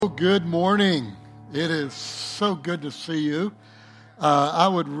Good morning. It is so good to see you. I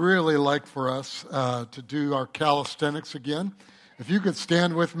would really like for us to do our calisthenics again. If you could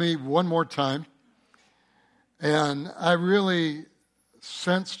stand with me one more time. And I really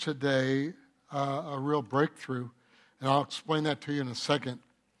sense today a real breakthrough, and I'll explain that to you in a second.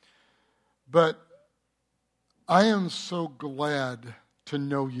 But I am so glad to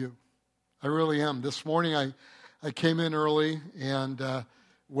know you. I really am. This morning I came in early and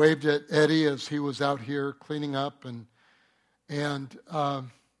waved at Eddie as he was out here cleaning up, and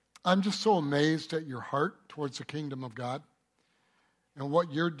I'm just so amazed at your heart towards the kingdom of God and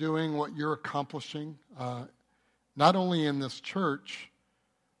what you're doing, what you're accomplishing, not only in this church,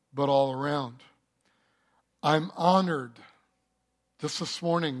 but all around. I'm honored. Just this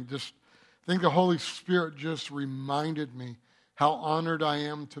morning, I think the Holy Spirit just reminded me how honored I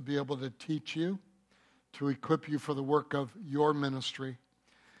am to be able to teach you, to equip you for the work of your ministry.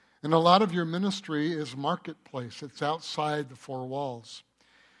 And a lot of your ministry is marketplace. It's outside the four walls.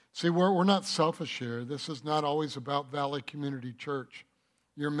 See, we're not selfish here. This is not always about Valley Community Church.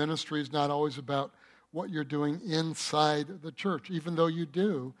 Your ministry is not always about what you're doing inside the church, even though you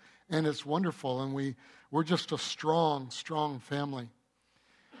do, and it's wonderful. And we're just a strong, strong family.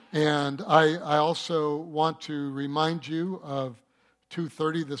 And I also want to remind you of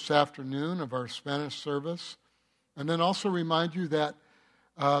 2:30 this afternoon of our Spanish service, and then also remind you that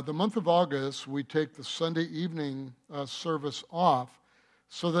the month of August, we take the Sunday evening service off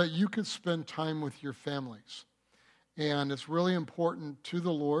so that you could spend time with your families. And it's really important to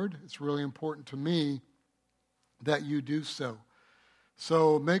the Lord, it's really important to me that you do so.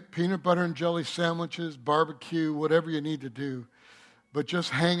 So make peanut butter and jelly sandwiches, barbecue, whatever you need to do. But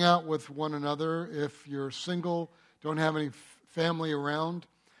just hang out with one another. If you're single, don't have any family around,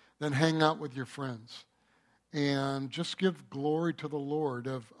 then hang out with your friends. And just give glory to the Lord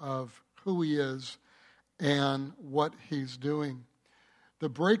of who He is and what He's doing. The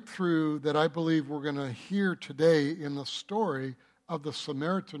breakthrough that I believe we're going to hear today in the story of the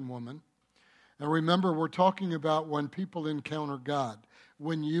Samaritan woman. And remember, we're talking about when people encounter God,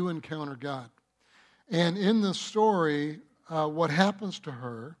 when you encounter God. And in this story, what happens to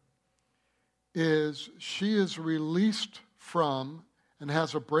her is she is released from and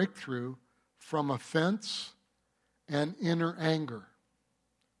has a breakthrough from offense and inner anger.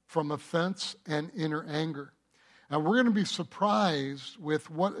 From offense and inner anger. And we're going to be surprised with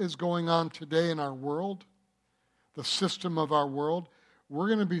what is going on today in our world, the system of our world. We're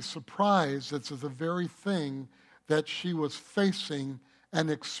going to be surprised that it's the very thing that she was facing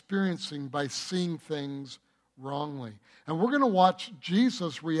and experiencing by seeing things wrongly. And we're going to watch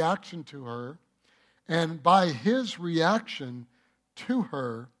Jesus' reaction to her, and by His reaction to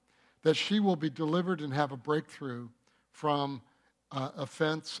her, that she will be delivered and have a breakthrough from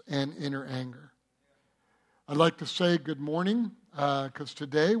offense and inner anger. I'd like to say good morning, because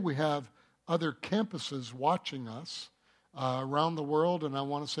today we have other campuses watching us around the world, and I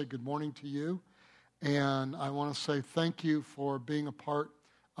want to say good morning to you, and I want to say thank you for being a part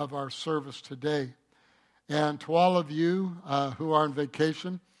of our service today. And to all of you who are on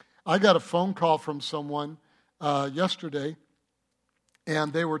vacation, I got a phone call from someone yesterday,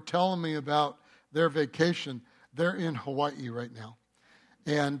 and they were telling me about their vacation. They're in Hawaii right now.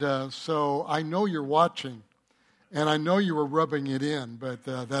 And so I know you're watching, and I know you were rubbing it in, but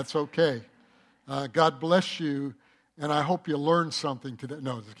that's okay. God bless you, and I hope you learned something today.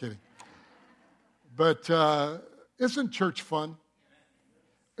 No, just kidding. But isn't church fun?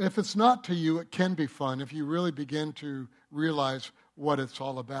 If it's not to you, it can be fun if you really begin to realize what it's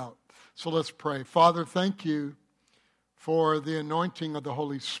all about. So let's pray. Father, thank you for the anointing of the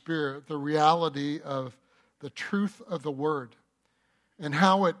Holy Spirit, the reality of the truth of the Word, and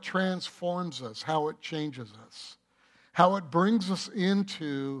how it transforms us, how it changes us, how it brings us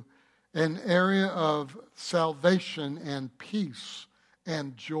into an area of salvation and peace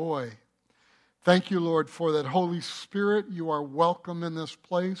and joy. Thank you, Lord, for that. Holy Spirit, you are welcome in this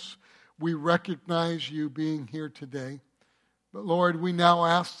place. We recognize you being here today. But Lord, we now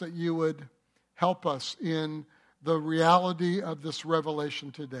ask that you would help us in the reality of this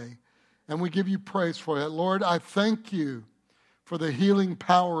revelation today. And we give you praise for it. Lord, I thank you for the healing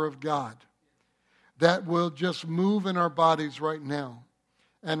power of God that will just move in our bodies right now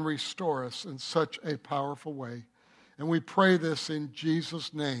and restore us in such a powerful way. And we pray this in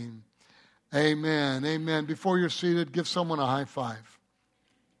Jesus' name. Amen. Amen. Before you're seated, give someone a high five.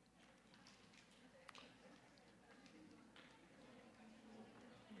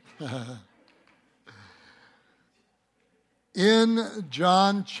 In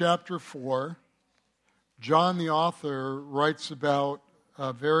John chapter 4, John the author writes about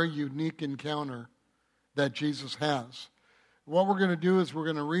a very unique encounter that Jesus has. What we're going to do is we're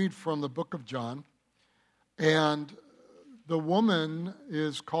going to read from the book of John, and the woman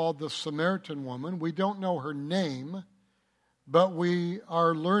is called the Samaritan woman. We don't know her name, but we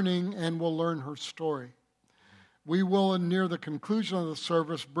are learning and will learn her story. We will, near the conclusion of the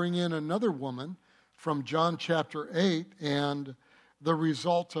service, bring in another woman from John chapter 8 and the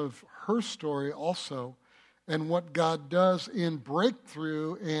result of her story also, and what God does in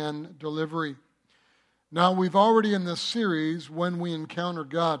breakthrough and delivery. Now, we've already in this series, When We Encounter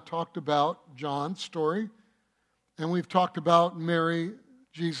God, talked about John's story, and we've talked about Mary,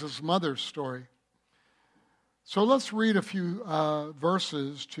 Jesus' mother's story. So let's read a few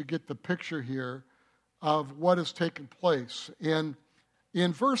verses to get the picture here of what has taken place. In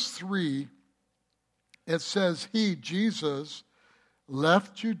verse 3, it says, He, Jesus,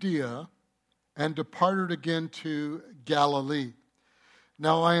 left Judea and departed again to Galilee.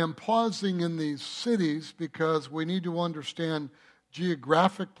 Now, I am pausing in these cities because we need to understand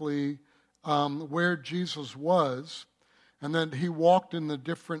geographically where Jesus was, and then he walked in the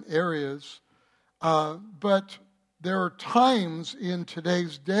different areas. But there are times in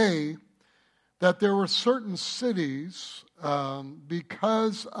today's day that there were certain cities,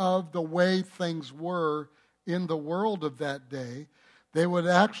 because of the way things were in the world of that day, they would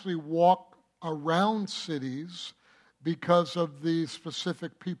actually walk around cities because of the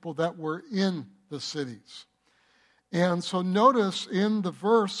specific people that were in the cities. And so notice in the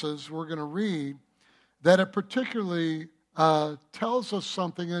verses we're going to read that it particularly tells us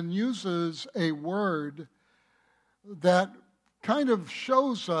something and uses a word that kind of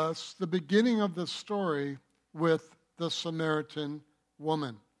shows us the beginning of the story with the Samaritan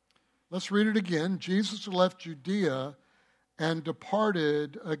woman. Let's read it again. Jesus left Judea and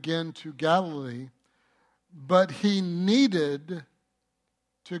departed again to Galilee, but he needed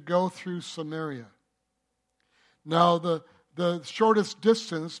to go through Samaria. Now, the shortest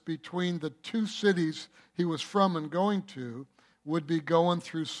distance between the two cities he was from and going to would be going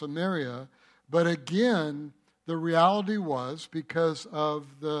through Samaria, but again, the reality was, because of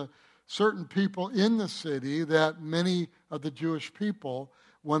the certain people in the city, that many of the Jewish people,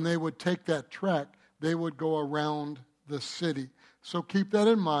 when they would take that trek, they would go around the city. So keep that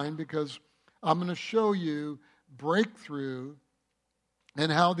in mind, because I'm going to show you breakthrough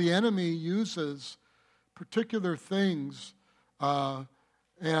and how the enemy uses particular things,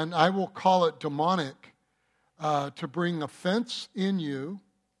 and I will call it demonic, to bring offense in you,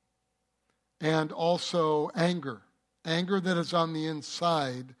 and also anger that is on the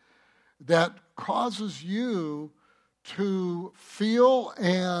inside that causes you to feel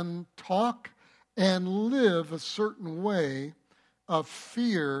and talk and live a certain way of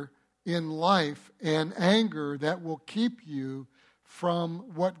fear in life and anger that will keep you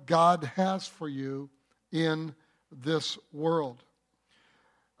from what God has for you in this world.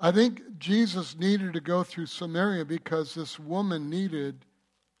 I think Jesus needed to go through Samaria because this woman needed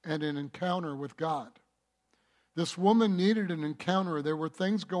an encounter with God. This woman needed an encounter. There were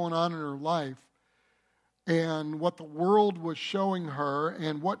things going on in her life, and what the world was showing her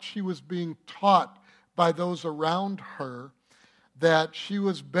and what she was being taught by those around her, that she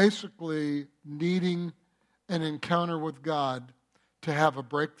was basically needing an encounter with God to have a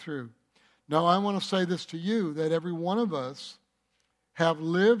breakthrough. Now, I want to say this to you, that every one of us have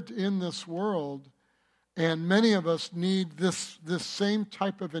lived in this world, and many of us need this same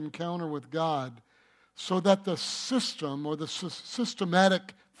type of encounter with God, so that the system or the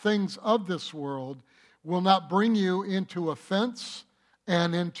systematic things of this world will not bring you into offense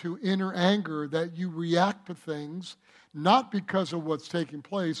and into inner anger, that you react to things not because of what's taking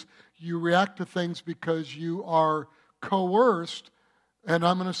place. You react to things because you are coerced, and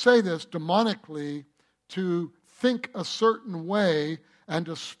I'm going to say this, demonically, to think a certain way and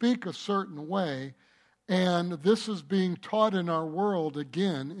to speak a certain way. And this is being taught in our world,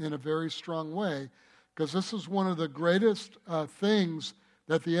 again, in a very strong way, because this is one of the greatest things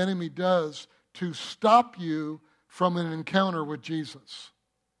that the enemy does to stop you from an encounter with Jesus,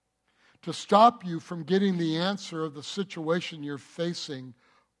 to stop you from getting the answer of the situation you're facing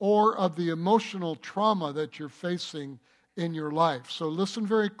or of the emotional trauma that you're facing in your life. So listen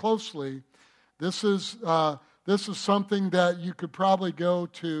very closely. This is something that you could probably go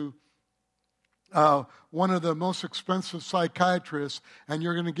to one of the most expensive psychiatrists, and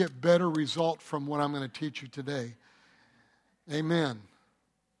you're going to get better result from what I'm going to teach you today. Amen.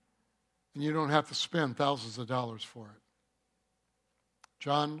 And you don't have to spend thousands of dollars for it.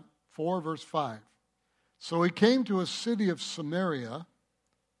 John 4, verse 5. So he came to a city of Samaria,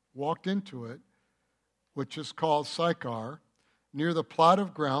 walked into it, which is called Sychar, near the plot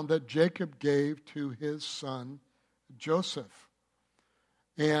of ground that Jacob gave to his son Joseph.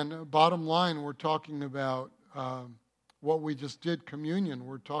 And bottom line, we're talking about what we just did, communion.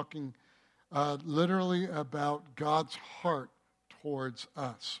 We're talking literally about God's heart towards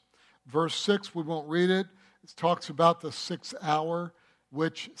us. Verse 6, we won't read it. It talks about the 6th hour,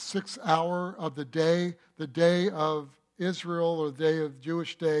 which 6th hour of the day of Israel or the day of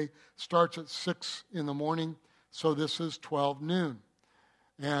Jewish day starts at 6 in the morning. So this is 12 noon.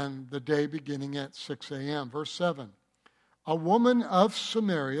 And the day beginning at 6 a.m. Verse 7. A woman of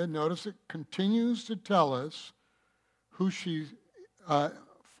Samaria, notice it continues to tell us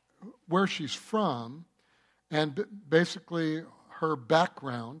where she's from, and basically her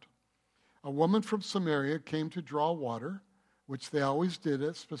background. A woman from Samaria came to draw water, which they always did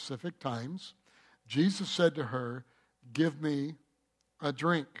at specific times. Jesus said to her, "Give me a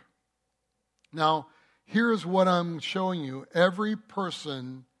drink." Now, here's what I'm showing you. Every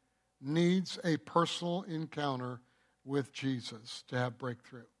person needs a personal encounter with Jesus to have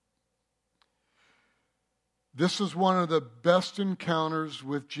breakthrough. This is one of the best encounters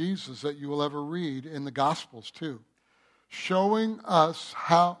with Jesus that you will ever read in the Gospels too, showing us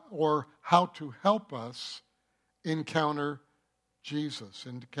how to help us encounter Jesus,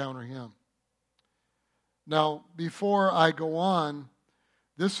 encounter him. Now, before I go on,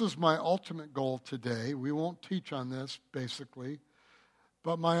 this is my ultimate goal today. We won't teach on this, basically.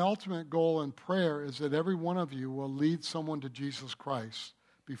 But my ultimate goal in prayer is that every one of you will lead someone to Jesus Christ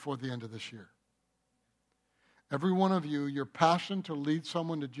before the end of this year. Every one of you, your passion to lead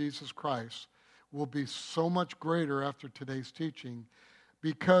someone to Jesus Christ will be so much greater after today's teaching,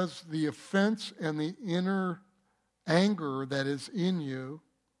 because the offense and the inner anger that is in you,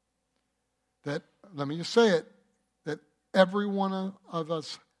 that, let me just say it, that every one of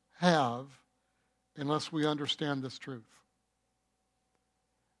us have, unless we understand this truth,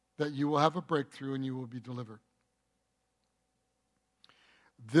 that you will have a breakthrough and you will be delivered.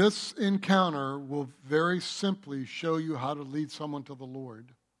 This encounter will very simply show you how to lead someone to the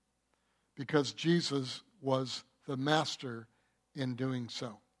Lord, because Jesus was the master in doing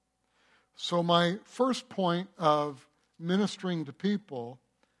so. So my first point of ministering to people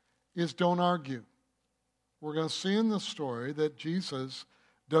is don't argue. We're going to see in the story that Jesus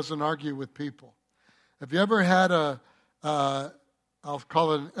doesn't argue with people. Have you ever had I'll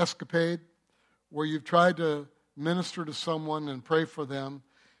call it an escapade, where you've tried to minister to someone and pray for them,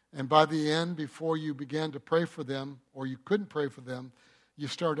 and by the end, before you began to pray for them, or you couldn't pray for them, you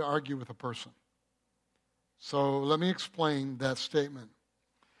started to argue with a person? So let me explain that statement.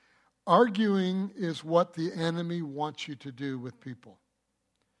 Arguing is what the enemy wants you to do with people,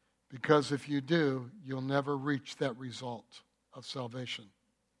 because if you do, you'll never reach that result of salvation.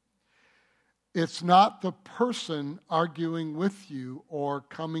 It's not the person arguing with you or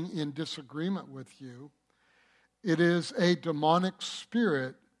coming in disagreement with you. It is a demonic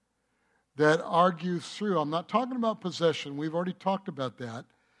spirit that argues through. I'm not talking about possession. We've already talked about that.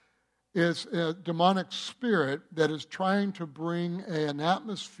 It's a demonic spirit that is trying to bring an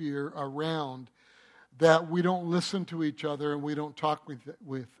atmosphere around that we don't listen to each other and we don't talk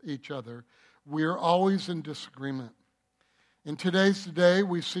with each other. We're always in disagreement. In today's day,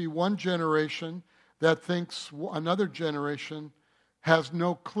 we see one generation that thinks another generation has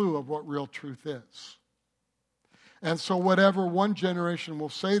no clue of what real truth is. And so whatever one generation will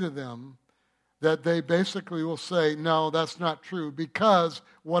say to them, that they basically will say, no, that's not true, because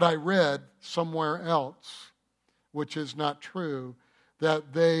what I read somewhere else, which is not true,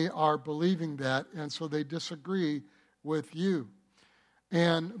 that they are believing that, and so they disagree with you.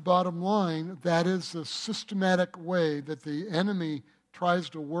 And bottom line, that is the systematic way that the enemy tries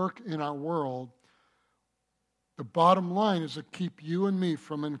to work in our world. The bottom line is to keep you and me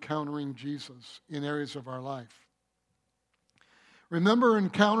from encountering Jesus in areas of our life. Remember,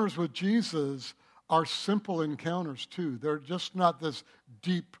 encounters with Jesus are simple encounters too. They're just not this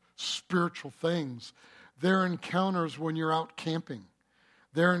deep spiritual things. They're encounters when you're out camping.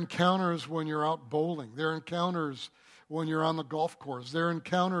 They're encounters when you're out bowling. They're encounters when you're on the golf course. They're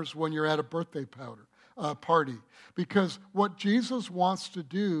encounters when you're at a birthday party. Because what Jesus wants to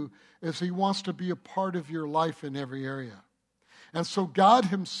do is he wants to be a part of your life in every area. And so God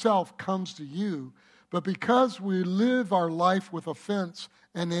himself comes to you, but because we live our life with offense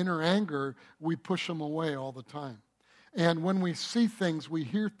and inner anger, we push him away all the time. And when we see things, we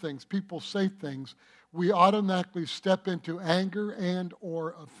hear things, people say things, we automatically step into anger and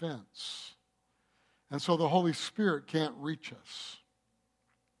or offense. And so the Holy Spirit can't reach us.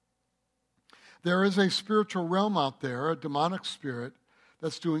 There is a spiritual realm out there, a demonic spirit,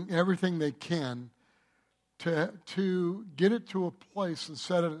 that's doing everything they can to get it to a place and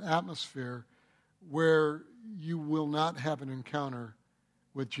set an atmosphere where you will not have an encounter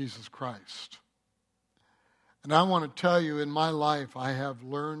with Jesus Christ. And I want to tell you, in my life, I have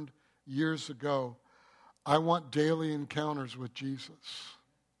learned years ago, I want daily encounters with Jesus.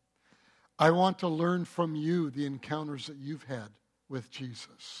 I want to learn from you the encounters that you've had with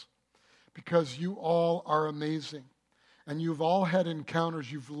Jesus, because you all are amazing. And you've all had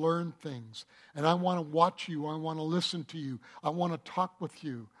encounters. You've learned things. And I want to watch you. I want to listen to you. I want to talk with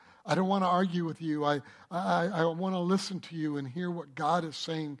you. I don't want to argue with you. I want to listen to you and hear what God is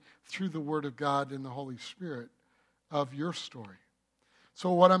saying through the Word of God and the Holy Spirit of your story.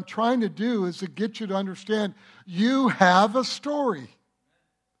 So what I'm trying to do is to get you to understand you have a story.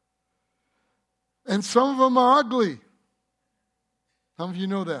 And some of them are ugly. Some of you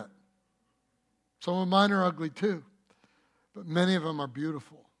know that. Some of mine are ugly too. But many of them are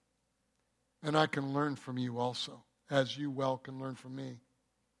beautiful. And I can learn from you also, as you well can learn from me.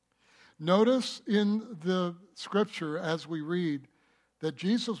 Notice in the scripture as we read that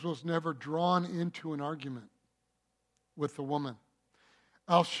Jesus was never drawn into an argument with the woman.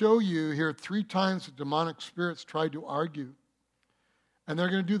 I'll show you here 3 times the demonic spirits tried to argue. And they're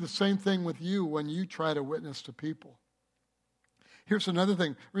going to do the same thing with you when you try to witness to people. Here's another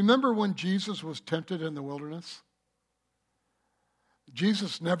thing. Remember when Jesus was tempted in the wilderness?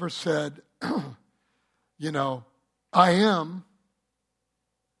 Jesus never said, I am.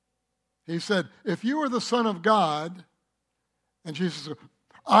 He said, if you are the Son of God, and Jesus said,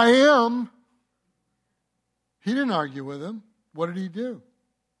 I am. He didn't argue with him. What did he do?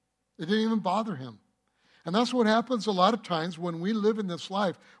 It didn't even bother him. And that's what happens a lot of times when we live in this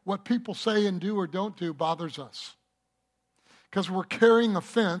life. What people say and do or don't do bothers us. Because we're carrying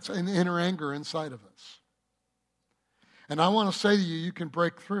offense and inner anger inside of us. And I want to say to you, you can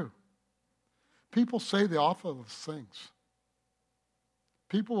break through. People say the awfulest things.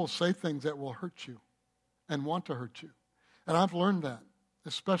 People will say things that will hurt you and want to hurt you. And I've learned that,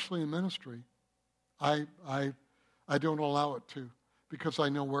 especially in ministry. I don't allow it to, because I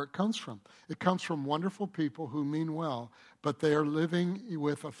know where it comes from. It comes from wonderful people who mean well, but they are living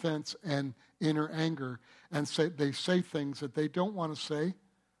with offense and inner anger, and they say things that they don't want to say,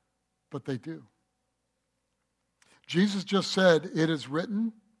 but they do. Jesus just said, it is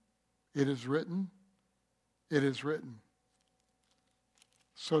written, it is written, it is written.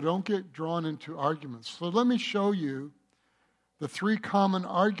 So don't get drawn into arguments. So let me show you the 3 common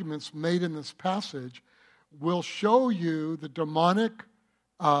arguments made in this passage. Will show you the demonic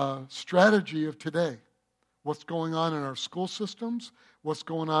strategy of today. What's going on in our school systems, what's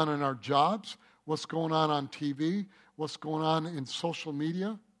going on in our jobs, what's going on TV, what's going on in social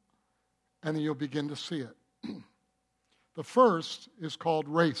media, and then you'll begin to see it. The first is called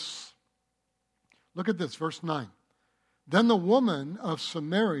race. Look at this, verse 9. Then the woman of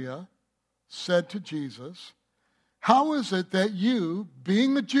Samaria said to Jesus, how is it that you,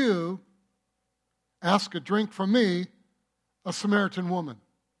 being a Jew, ask a drink from me, a Samaritan woman?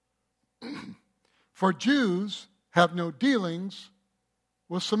 For Jews have no dealings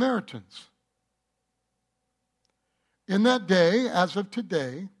with Samaritans. In that day, as of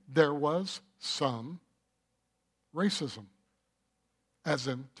today, there was some racism. As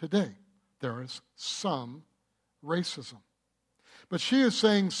in today, there is some racism. But she is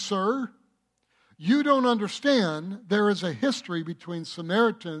saying, sir, you don't understand. There is a history between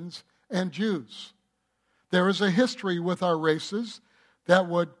Samaritans and Jews. There is a history with our races that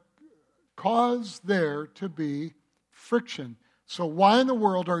would cause there to be friction. So why in the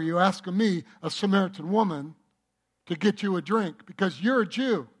world are you asking me, a Samaritan woman, to get you a drink? Because you're a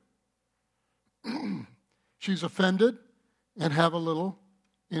Jew. She's offended and have a little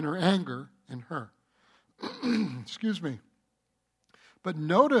inner anger in her. Excuse me. But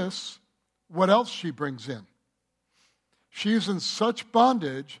notice what else she brings in. She's in such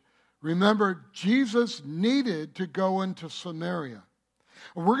bondage. Remember, Jesus needed to go into Samaria.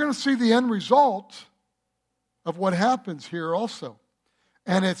 We're going to see the end result of what happens here also.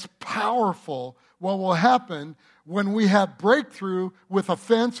 And it's powerful what will happen when we have breakthrough with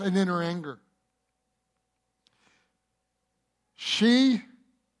offense and inner anger. She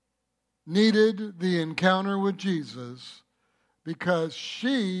needed the encounter with Jesus because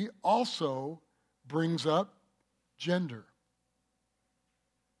she also brings up gender.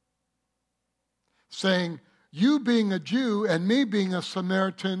 Saying, you being a Jew and me being a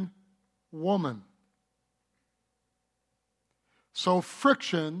Samaritan woman. So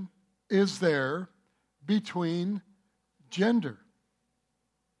friction is there between gender.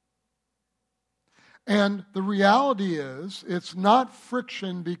 And the reality is, it's not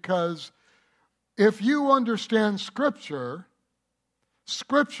friction because if you understand Scripture,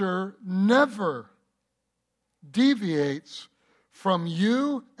 Scripture never deviates from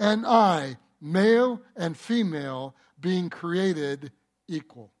you and I, male and female, being created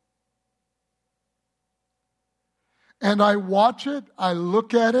equal. And I watch it, I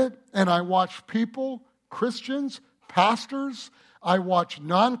look at it, and I watch people, Christians, pastors, I watch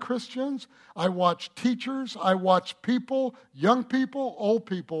non-Christians, I watch teachers, I watch people, young people, old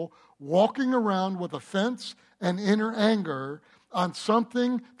people, walking around with offense and inner anger on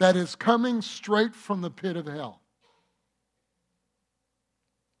something that is coming straight from the pit of hell.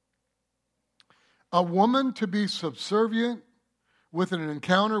 A woman to be subservient with an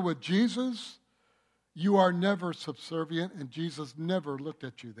encounter with Jesus, you are never subservient, and Jesus never looked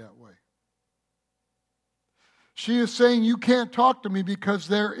at you that way. She is saying, you can't talk to me because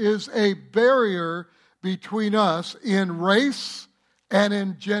there is a barrier between us in race and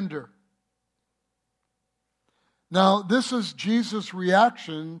in gender. Now, this is Jesus'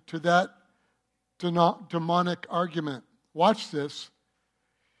 reaction to that demonic argument. Watch this.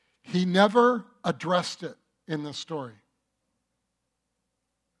 He never addressed it in the story.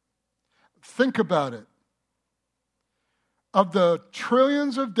 Think about it. Of the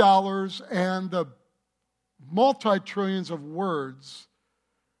trillions of dollars and the multi-trillions of words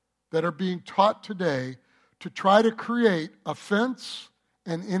that are being taught today to try to create offense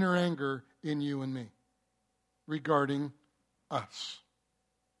and inner anger in you and me regarding us.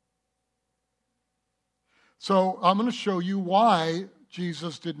 So I'm going to show you why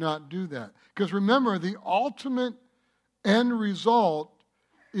Jesus did not do that. Because remember, the ultimate end result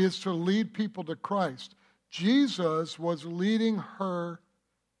is to lead people to Christ. Jesus was leading her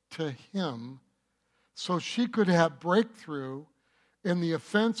to Him so she could have breakthrough in the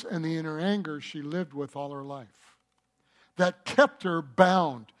offense and the inner anger she lived with all her life. That kept her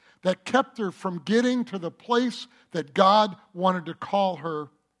bound. That kept her from getting to the place that God wanted to call her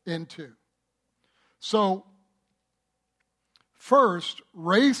into. So, first,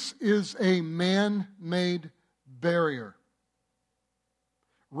 race is a man-made barrier.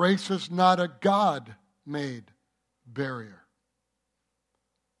 Race is not a God-made barrier.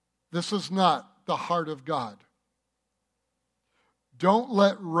 This is not the heart of God. Don't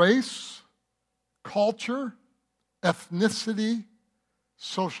let race, culture, ethnicity,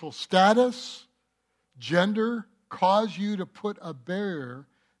 social status, gender cause you to put a barrier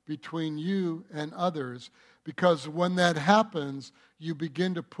between you and others, because when that happens, you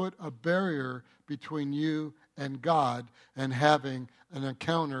begin to put a barrier between you and God and having an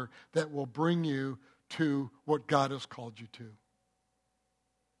encounter that will bring you to what God has called you to.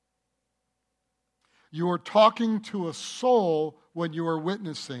 You are talking to a soul when you are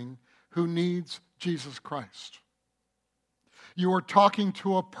witnessing who needs Jesus Christ. You are talking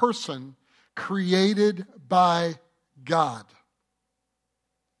to a person created by God.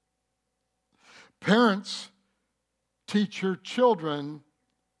 Parents teach your children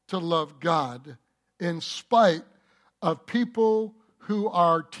to love God in spite of people who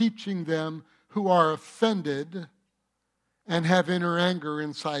are teaching them who are offended and have inner anger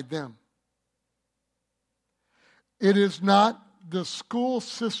inside them. It is not the school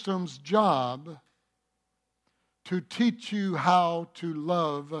system's job to teach you how to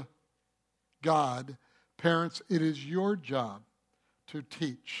love God. Parents, it is your job to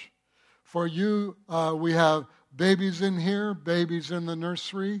teach. For you, we have babies in here, babies in the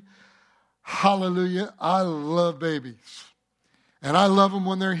nursery. Hallelujah. I love babies. And I love them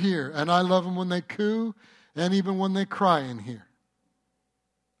when they're here. And I love them when they coo and even when they cry in here.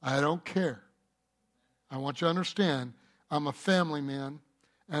 I don't care. I want you to understand, I'm a family man,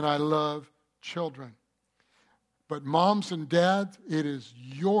 and I love children. But moms and dads, it is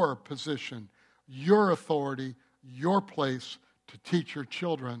your position, your authority, your place to teach your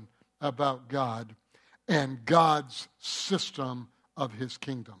children about God and God's system of His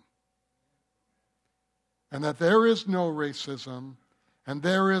kingdom. And that there is no racism and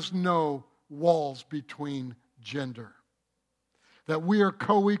there is no walls between gender. That we are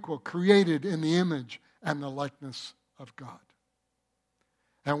co-equal, created in the image and the likeness of God.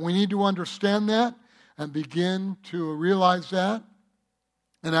 And we need to understand that and begin to realize that.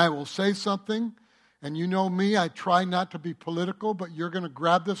 And I will say something, and you know me, I try not to be political, but you're going to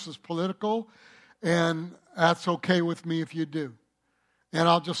grab this as political, and that's okay with me if you do. And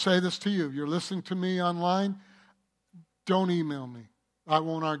I'll just say this to you. If you're listening to me online, don't email me. I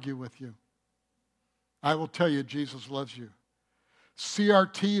won't argue with you. I will tell you Jesus loves you.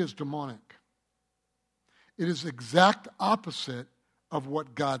 CRT is demonic. It is the exact opposite of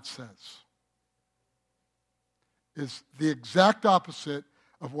what God says. It's the exact opposite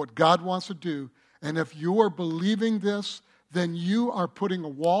of what God wants to do, And if you are believing this, then you are putting a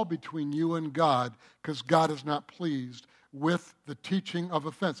wall between you and God, because God is not pleased with the teaching of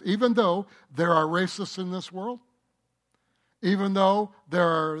offense. Even though there are racists in this world, even though there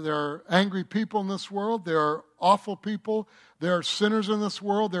are angry people in this world, there are awful people, there are sinners in this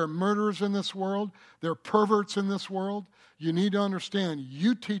world, there are murderers in this world, there are perverts in this world, you need to understand,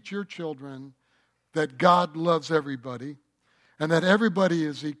 you teach your children that God loves everybody and that everybody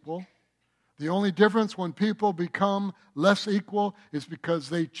is equal. The only difference when people become less equal is because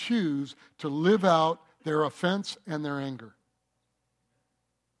they choose to live out their offense and their anger.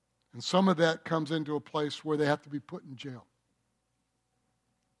 And some of that comes into a place where they have to be put in jail,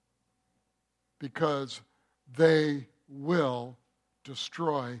 because they will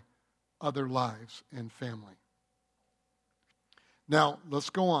destroy other lives and family. Now, let's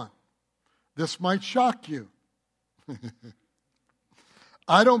go on. This might shock you.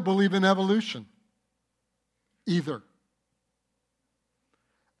 I don't believe in evolution either.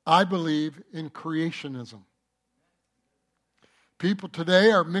 I believe in creationism. People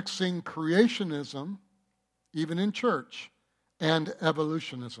today are mixing creationism, even in church, and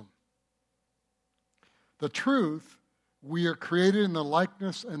evolutionism. The truth, we are created in the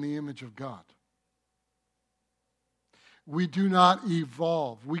likeness and the image of God. We do not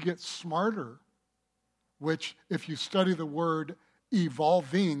evolve. We get smarter, which if you study the word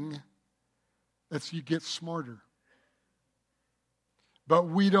evolving, it's you get smarter. But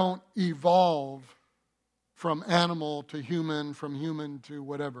we don't evolve from animal to human, from human to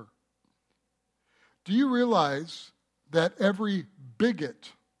whatever. Do you realize that every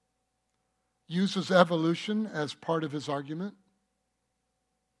bigot uses evolution as part of his argument?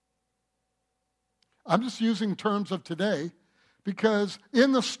 I'm just using terms of today because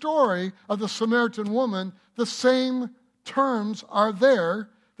in the story of the Samaritan woman, the same terms are there.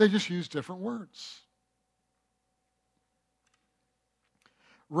 They just use different words.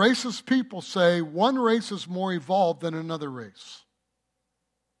 Racist people say one race is more evolved than another race.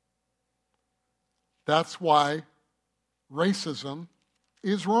 That's why racism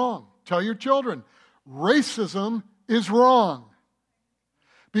is wrong. Tell your children, racism is wrong.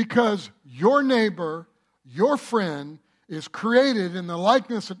 Because your neighbor, your friend, is created in the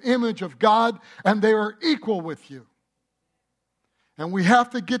likeness and image of God, and they are equal with you. And we have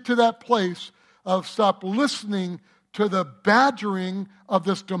to get to that place of stop listening to the badgering of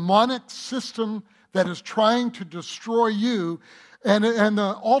this demonic system that is trying to destroy you. And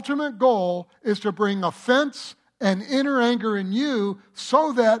the ultimate goal is to bring offense and inner anger in you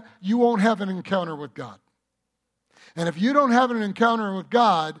so that you won't have an encounter with God. And if you don't have an encounter with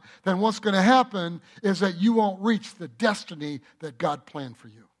God, then what's going to happen is that you won't reach the destiny that God planned for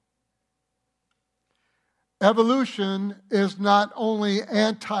you. Evolution is not only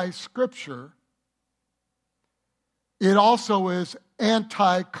anti-scripture, it also is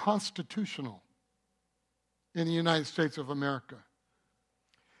anti-constitutional in the United States of America.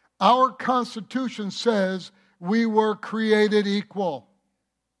 Our Constitution says we were created equal,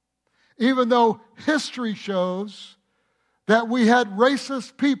 even though history shows that we had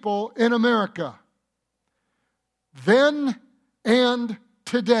racist people in America then and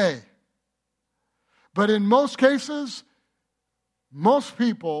today. But in most cases, most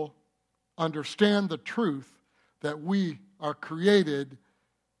people understand the truth that we are created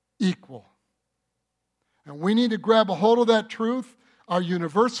equal. And we need to grab a hold of that truth. Our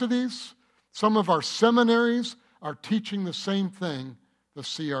universities, some of our seminaries are teaching the same thing, the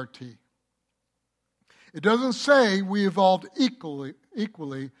CRT. It doesn't say we evolved equally,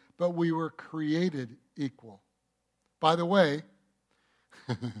 but we were created equal. By the way,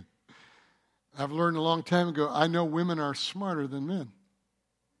 I've learned a long time ago, I know women are smarter than men.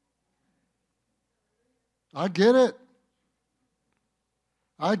 I get it.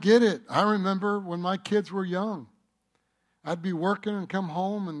 I get it. I remember when my kids were young. I'd be working and come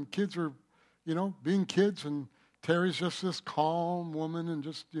home and kids were, being kids, and Terry's just this calm woman and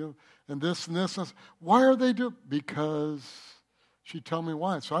just, and this and this. And why are they doing? Because she'd tell me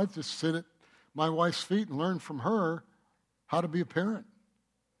why. So I'd just sit at my wife's feet and learn from her how to be a parent.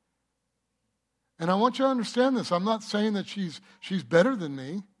 And I want you to understand this. I'm not saying that she's better than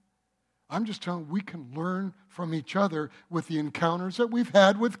me. I'm just telling you we can learn from each other with the encounters that we've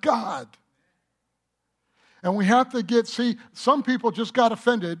had with God. And we have to some people just got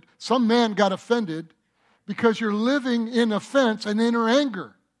offended. Some man got offended because you're living in offense and inner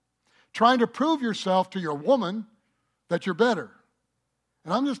anger, trying to prove yourself to your woman that you're better.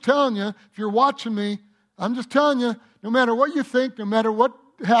 And I'm just telling you, if you're watching me, I'm just telling you, no matter what you think, no matter what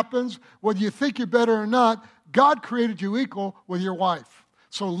happens, whether you think you're better or not, God created you equal with your wife.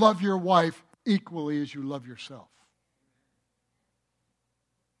 So love your wife equally as you love yourself.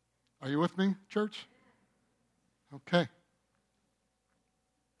 Are you with me, church? Okay.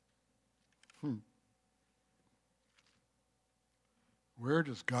 Where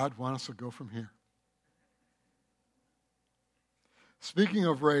does God want us to go from here? Speaking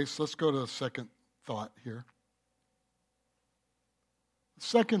of race, let's go to the second thought here. The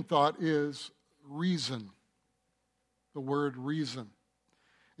second thought is reason. The word reason.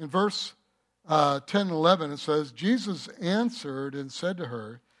 In verse 10 and 11, it says, Jesus answered and said to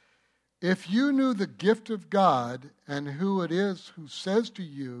her, if you knew the gift of God and who it is who says to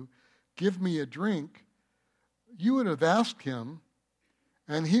you, give me a drink, you would have asked him,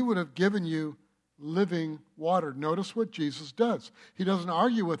 and he would have given you living water. Notice what Jesus does. He doesn't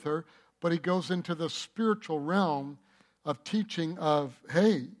argue with her, but he goes into the spiritual realm of teaching of,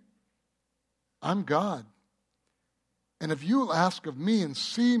 hey, I'm God. And if you will ask of me and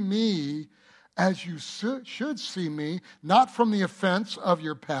see me as you should see me, not from the offense of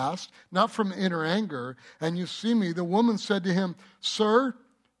your past, not from inner anger, and you see me, the woman said to him, sir,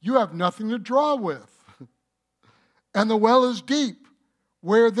 you have nothing to draw with, and the well is deep.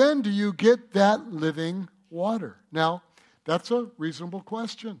 Where then do you get that living water? Now, that's a reasonable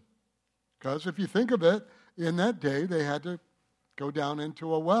question. Because if you think of it, in that day, they had to go down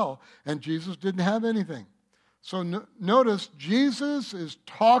into a well. And Jesus didn't have anything. So notice, Jesus is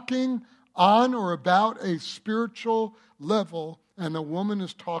talking on or about a spiritual level, and the woman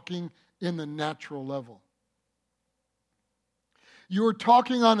is talking in the natural level. You are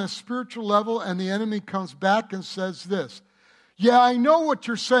talking on a spiritual level, and the enemy comes back and says this, yeah, I know what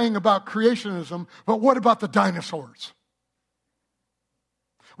you're saying about creationism, but what about the dinosaurs?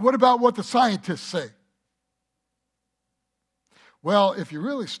 What about what the scientists say? Well, if you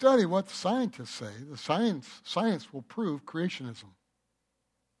really study what the scientists say, the science will prove creationism.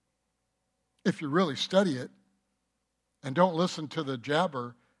 If you really study it and don't listen to the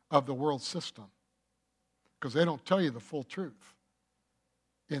jabber of the world system, because they don't tell you the full truth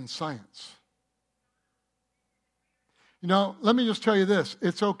in science. You know, let me just tell you this.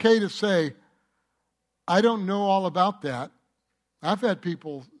 It's okay to say, I don't know all about that. I've had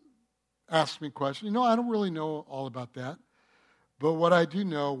people ask me questions. You know, I don't really know all about that. But what I do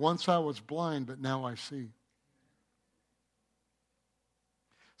know, once I was blind, but now I see.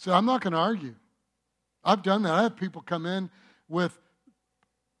 So I'm not going to argue. I've done that. I have people come in with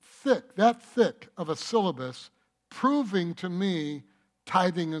that thick of a syllabus, proving to me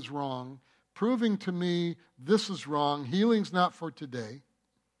tithing is wrong, proving to me this is wrong, healing's not for today.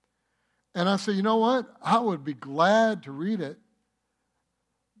 And I say, you know what? I would be glad to read it,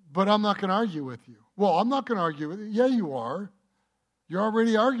 but I'm not going to argue with you. Well, I'm not going to argue with you. Yeah, you are. You're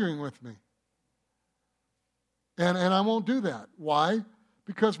already arguing with me. And I won't do that. Why?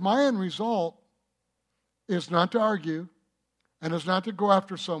 Because my end result is not to argue and is not to go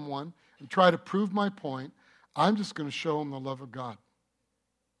after someone and try to prove my point. I'm just going to show them the love of God.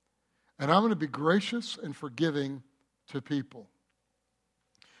 And I'm going to be gracious and forgiving to people.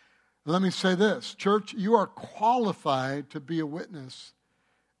 Let me say this, church, you are qualified to be a witness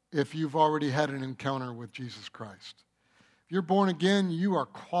if you've already had an encounter with Jesus Christ. If you're born again, you are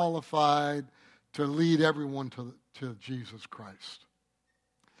qualified to lead everyone to Jesus Christ.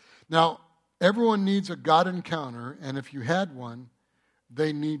 Now, everyone needs a God encounter, and if you had one,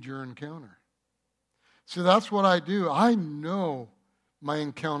 they need your encounter. So that's what I do. I know my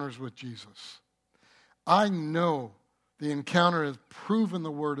encounters with Jesus. I know the encounter has proven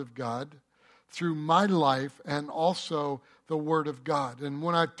the Word of God through my life and also the Word of God. And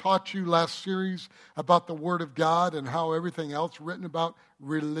when I taught you last series about the Word of God and how everything else written about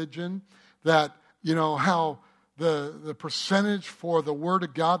religion, that, you know, how the percentage for the Word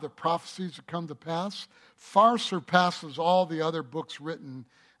of God, the prophecies that come to pass, far surpasses all the other books written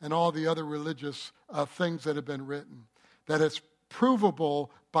and all the other religious things that have been written. That it's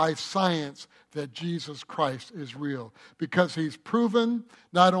provable by science that Jesus Christ is real. Because he's proven,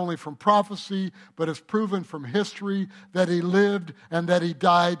 not only from prophecy, but it's proven from history that he lived and that he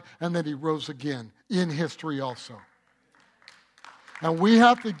died and that he rose again in history also. And we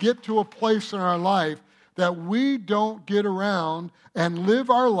have to get to a place in our life that we don't get around and live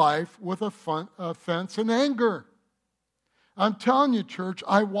our life with offense and anger. I'm telling you, church,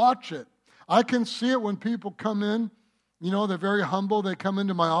 I watch it. I can see it when people come in. You know, they're very humble. They come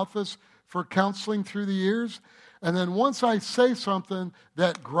into my office for counseling through the years. And then once I say something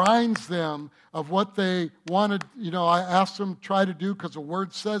that grinds them of what they wanted, you know, I ask them to try to do because the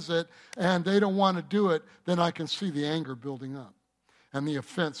Word says it, and they don't want to do it, then I can see the anger building up and the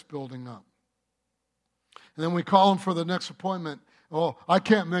offense building up. And then we call them for the next appointment. Oh, I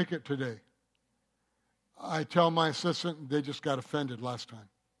can't make it today. I tell my assistant, they just got offended last time.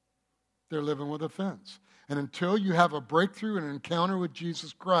 They're living with offense. And until you have a breakthrough and an encounter with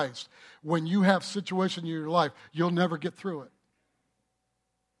Jesus Christ, when you have situations in your life, you'll never get through it.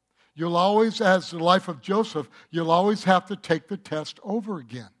 You'll always, as the life of Joseph, you'll always have to take the test over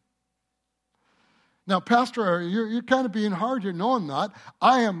again. Now, Pastor, you're kind of being hard here. No, I'm not.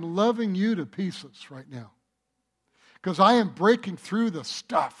 I am loving you to pieces right now. Because I am breaking through the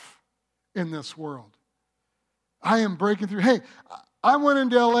stuff in this world. I am breaking through. Hey, I went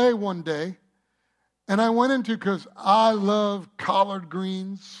into L.A. one day, and I went into, because I love collard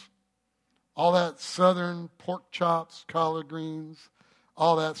greens, all that southern pork chops, collard greens,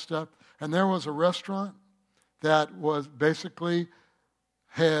 all that stuff. And there was a restaurant that was basically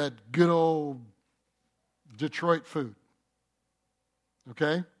had good old Detroit food.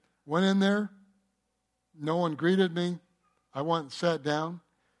 Okay? Went in there. No one greeted me. I went and sat down,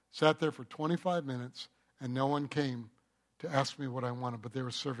 sat there for 25 minutes, and no one came to ask me what I wanted, but they were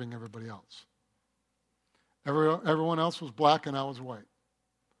serving everybody else. Everyone else was black and I was white.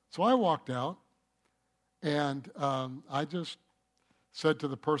 So I walked out, and I just said to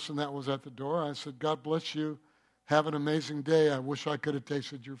the person that was at the door, I said, God bless you. Have an amazing day. I wish I could have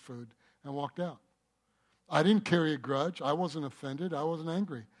tasted your food, and walked out. I didn't carry a grudge. I wasn't offended. I wasn't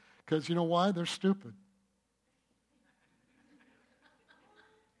angry. Because you know why? They're stupid.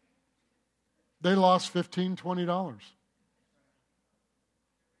 They lost $15, $20.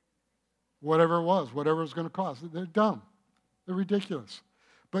 Whatever it was going to cost. They're dumb. They're ridiculous.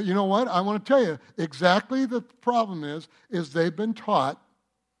 But you know what? I want to tell you, exactly the problem is they've been taught,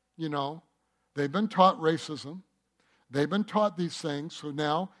 they've been taught racism. They've been taught these things, so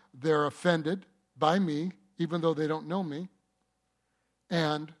now they're offended by me, even though they don't know me.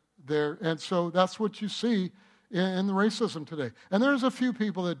 And so that's what you see in the racism today. And there's a few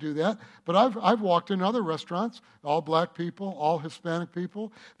people that do that, but I've walked in other restaurants, all black people, all Hispanic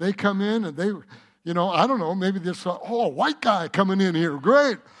people. They come in and they, I don't know, maybe this, a white guy coming in here,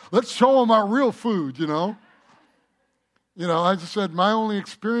 great, let's show him our real food, I just said my only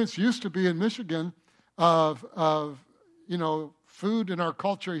experience used to be in Michigan of food in our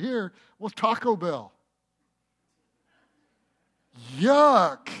culture here was Taco Bell.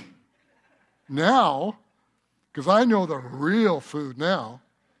 Yuck. Now, because I know the real food now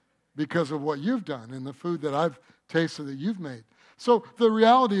because of what you've done and the food that I've tasted that you've made. So the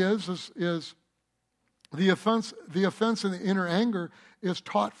reality is the offense and the inner anger is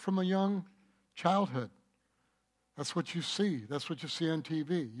taught from a young childhood. That's what you see. That's what you see on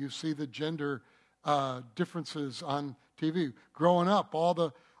TV. You see the gender differences on TV. Growing up, all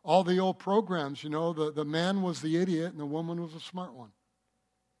the old programs, the man was the idiot and the woman was a smart one.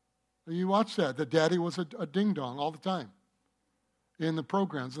 You watch that. The daddy was a ding-dong all the time in the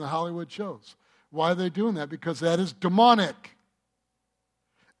programs, in the Hollywood shows. Why are they doing that? Because that is demonic.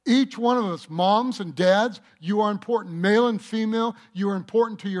 Each one of us, moms and dads, you are important. Male and female, you are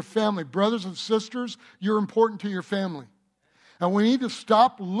important to your family. Brothers and sisters, you're important to your family. And we need to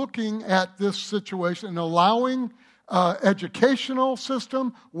stop looking at this situation and allowing educational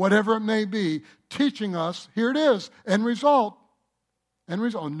system, whatever it may be, teaching us, here it is, end result.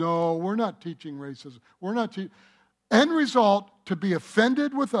 No, we're not teaching racism. End result, to be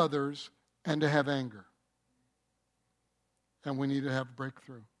offended with others and to have anger. And we need to have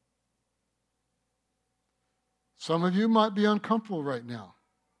breakthrough. Some of you might be uncomfortable right now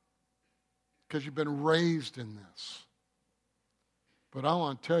because you've been raised in this. But I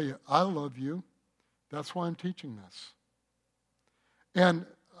want to tell you, I love you. That's why I'm teaching this. And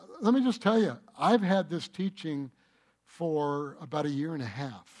let me just tell you, I've had this teaching for about 1.5 years.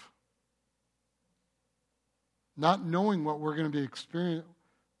 Not knowing what we're going to be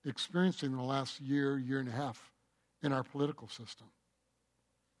experiencing in the last year and a half in our political system.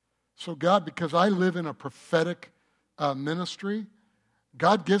 So God, because I live in a prophetic ministry,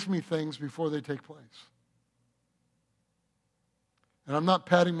 God gives me things before they take place. And I'm not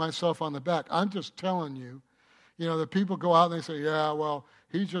patting myself on the back. I'm just telling you, the people go out and they say, yeah, well,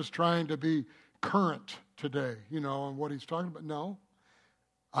 he's just trying to be current today, and what he's talking about. No,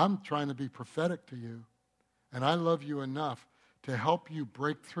 I'm trying to be prophetic to you. And I love you enough to help you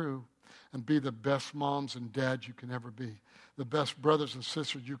break through and be the best moms and dads you can ever be, the best brothers and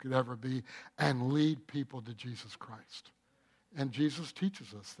sisters you could ever be, and lead people to Jesus Christ. And Jesus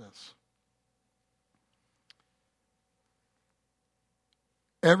teaches us this.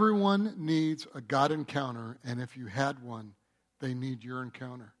 Everyone needs a God encounter, and if you had one, they need your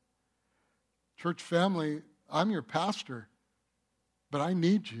encounter. Church family, I'm your pastor, but I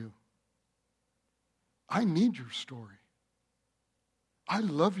need you. I need your story. I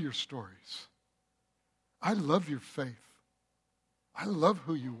love your stories. I love your faith. I love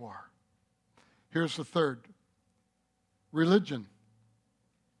who you are. Here's the third. Religion.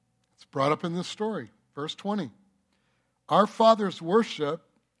 It's brought up in this story. Verse 20. Our fathers worship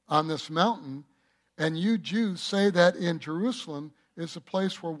on this mountain, and you Jews say that in Jerusalem is a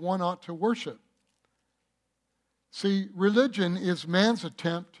place where one ought to worship. See, religion is man's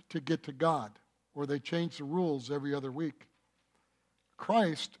attempt to get to God, or they change the rules every other week.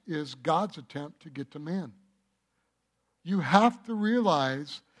 Christ is God's attempt to get to man. You have to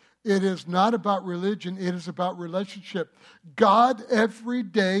realize it is not about religion, it is about relationship. God every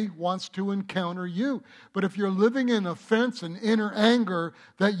day wants to encounter you. But if you're living in offense and inner anger,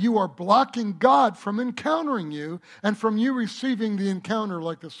 that you are blocking God from encountering you and from you receiving the encounter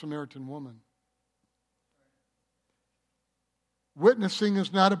like the Samaritan woman. Witnessing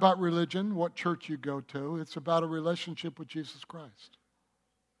is not about religion, what church you go to. It's about a relationship with Jesus Christ.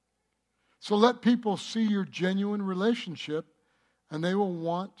 So let people see your genuine relationship, and they will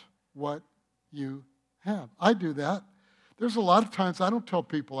want what you have. I do that. There's a lot of times I don't tell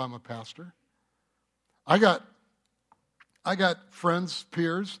people I'm a pastor. I got friends,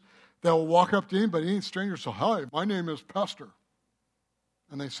 peers, that will walk up to anybody, any stranger, say, "Hi, my name is Pastor."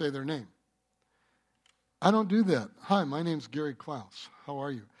 And they say their name. I don't do that. "Hi, my name's Gary Klaus. How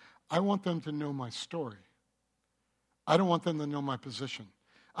are you?" I want them to know my story. I don't want them to know my position.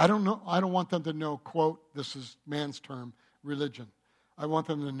 I don't want them to know, quote, this is man's term, religion. I want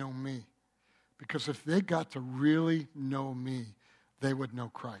them to know me. Because if they got to really know me, they would know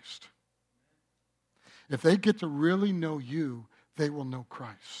Christ. If they get to really know you, they will know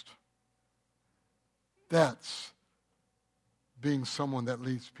Christ. That's being someone that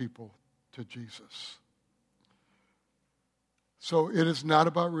leads people to Jesus. So it is not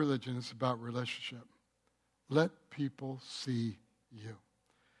about religion, it's about relationship. Let people see you.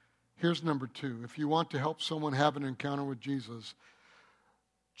 Here's number 2. If you want to help someone have an encounter with Jesus,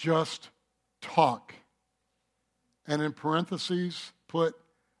 just talk. And in parentheses, put,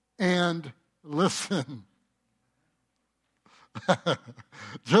 and listen.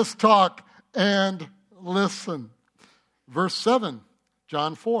 Just talk and listen. Verse 7,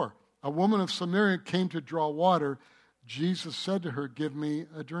 John 4. A woman of Samaria came to draw water. Jesus said to her, "Give me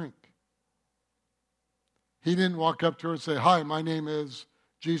a drink." He didn't walk up to her and say, "Hi, my name is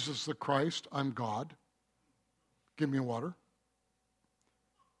Jesus the Christ. I'm God. Give me water."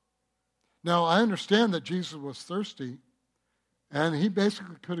 Now, I understand that Jesus was thirsty, and he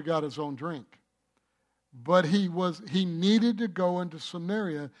basically could have got his own drink. But he needed to go into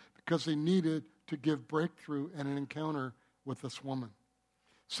Samaria because he needed to give breakthrough and an encounter with this woman.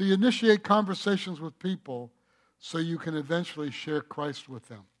 So you initiate conversations with people so you can eventually share Christ with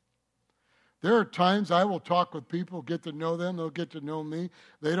them. There are times I will talk with people, get to know them, they'll get to know me.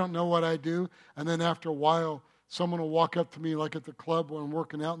 They don't know what I do. And then after a while, someone will walk up to me like at the club when I'm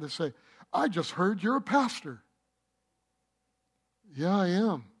working out and they say, "I just heard you're a pastor." "Yeah, I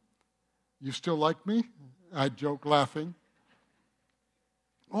am." "You still like me?" I joke laughing.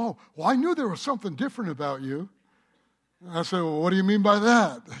 "Oh, well, I knew there was something different about you." I say, "Well, what do you mean by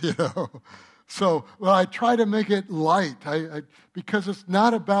that?" So, I try to make it light because it's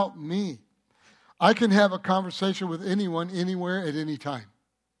not about me. I can have a conversation with anyone, anywhere, at any time.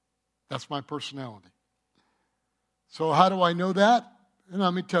 That's my personality. So how do I know that? And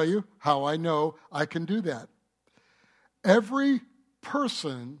let me tell you how I know I can do that. Every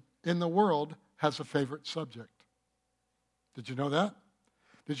person in the world has a favorite subject. Did you know that?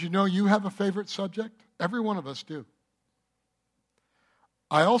 Did you know you have a favorite subject? Every one of us do.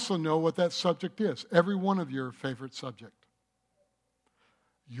 I also know what that subject is. Every one of your favorite subject.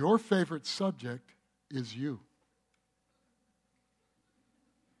 Your favorite subject is you.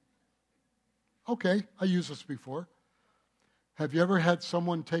 Okay, I used this before. Have you ever had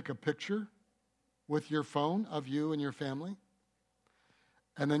someone take a picture with your phone of you and your family?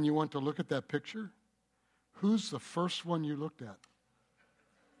 And then you want to look at that picture? Who's the first one you looked at?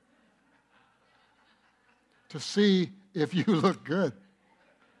 To see if you look good.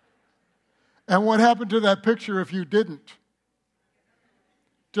 And what happened to that picture if you didn't?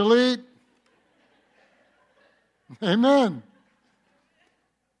 Delete. Amen.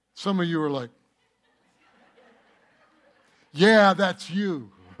 Some of you are like, "Yeah, that's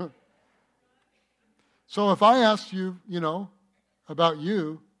you." So if I ask you, about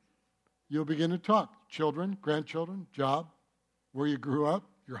you, you'll begin to talk. Children, grandchildren, job, where you grew up,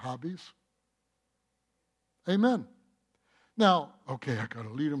 your hobbies. Amen. Now, okay, I got to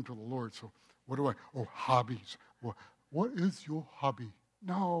lead them to the Lord. So what do I? Oh, hobbies. What is your hobby?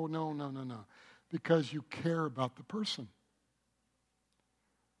 No. Because you care about the person.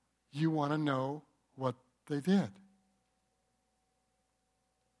 You want to know what they did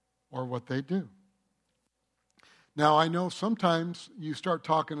or what they do. Now, I know sometimes you start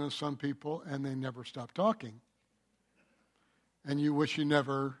talking to some people and they never stop talking, and you wish you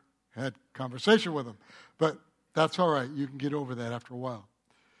never had conversation with them. But that's all right. You can get over that after a while.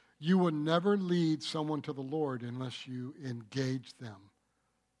 You will never lead someone to the Lord unless you engage them.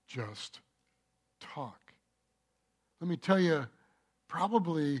 Just talk. Let me tell you,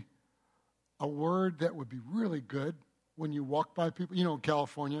 probably a word that would be really good when you walk by people. You know, in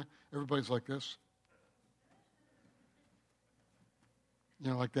California, everybody's like this.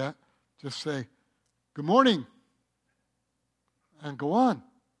 You know, like that. Just say, good morning, and go on.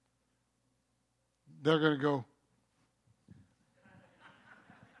 They're going to go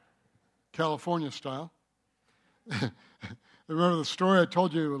California style. Remember the story I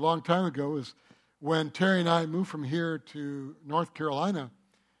told you a long time ago is when Terry and I moved from here to North Carolina.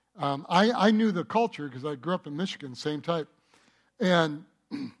 I knew the culture because I grew up in Michigan, same type. And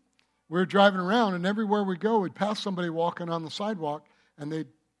we were driving around, and everywhere we go, we'd pass somebody walking on the sidewalk, and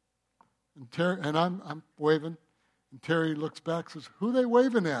I'm waving, and Terry looks back and says, "Who they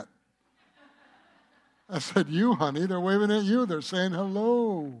waving at?" I said, "You, honey. They're waving at you. They're saying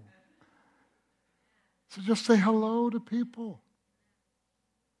hello." So just say hello to people.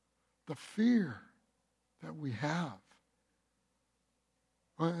 The fear that we have.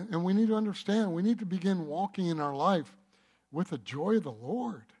 And we need to understand, we need to begin walking in our life with the joy of the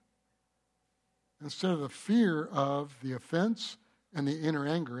Lord instead of the fear of the offense and the inner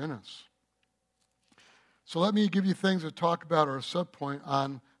anger in us. So let me give you things to talk about, or a subpoint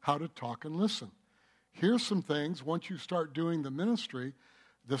on how to talk and listen. Here's some things, once you start doing the ministry,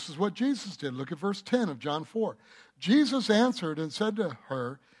 this is what Jesus did. Look at verse 10 of John 4. Jesus answered and said to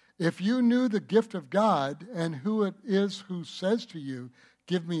her, "If you knew the gift of God and who it is who says to you,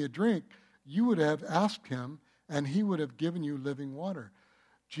 'Give me a drink,' you would have asked him, and he would have given you living water."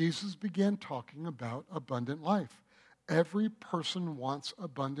 Jesus began talking about abundant life. Every person wants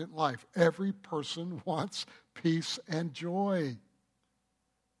abundant life. Every person wants peace and joy.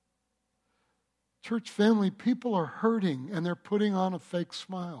 Church family, people are hurting and they're putting on a fake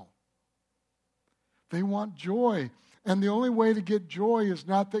smile. They want joy. And the only way to get joy is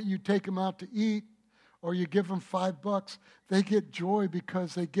not that you take them out to eat or you give them $5. They get joy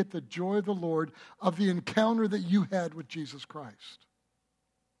because they get the joy of the Lord of the encounter that you had with Jesus Christ.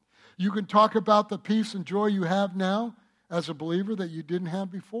 You can talk about the peace and joy you have now as a believer that you didn't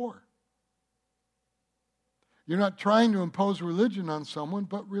have before. You're not trying to impose religion on someone,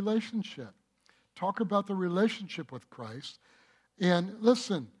 but relationship. Talk about the relationship with Christ. And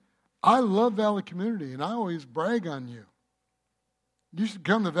listen, I love Valley Community, and I always brag on you. You should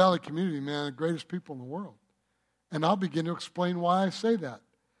come to Valley Community, man, the greatest people in the world. And I'll begin to explain why I say that.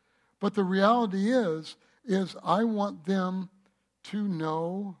 But the reality is I want them to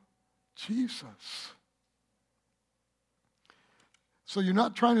know Jesus. So you're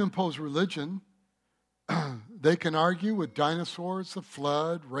not trying to impose religion. They can argue with dinosaurs, the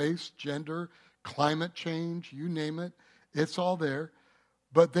flood, race, gender, climate change, you name it. It's all there.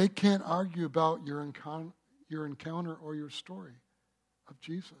 But they can't argue about your encounter or your story of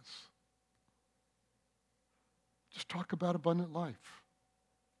Jesus. Just talk about abundant life.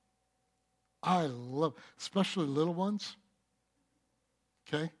 I love, especially little ones.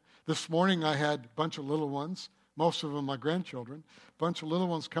 Okay? This morning I had a bunch of little ones, most of them my grandchildren, a bunch of little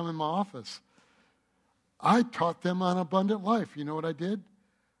ones come in my office. I taught them on abundant life. You know what I did?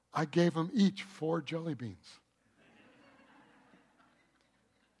 I gave them each 4 jelly beans.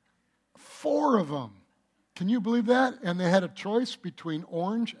 4 of them. Can you believe that? And they had a choice between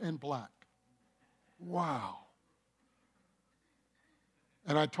orange and black. Wow.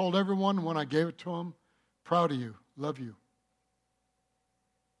 And I told everyone when I gave it to them, proud of you, love you.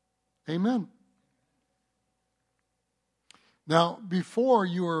 Amen. Now, before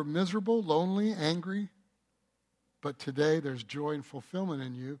you were miserable, lonely, angry, but today there's joy and fulfillment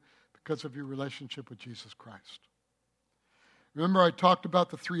in you because of your relationship with Jesus Christ. Remember I talked about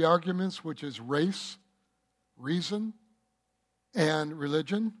the 3 arguments, which is race, reason, and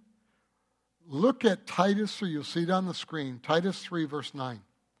religion? Look at Titus 3. You'll see it on the screen. Titus 3, verse 9.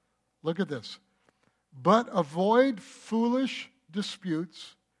 Look at this. "But avoid foolish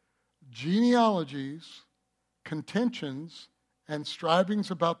disputes, genealogies, contentions, and strivings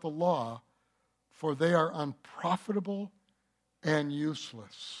about the law, for they are unprofitable and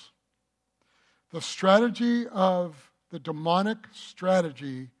useless." The strategy of the demonic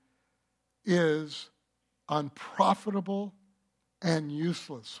strategy is unprofitable and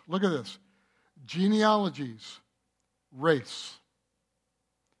useless. Look at this. Genealogies, race.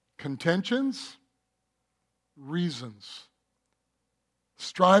 Contentions, reasons.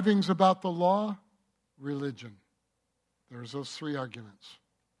 Strivings about the law, religion. There's those three arguments.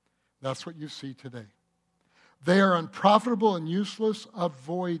 That's what you see today. They are unprofitable and useless.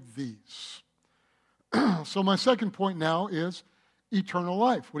 Avoid these. So my second point now is eternal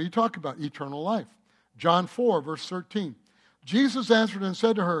life. What do you talk about? Eternal life. John 4, verse 13. Jesus answered and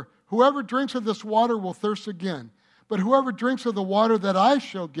said to her, whoever drinks of this water will thirst again. But whoever drinks of the water that I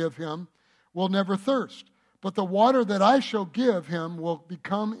shall give him will never thirst. But the water that I shall give him will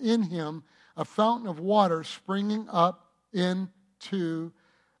become in him a fountain of water springing up into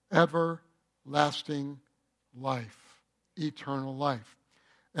everlasting life, eternal life.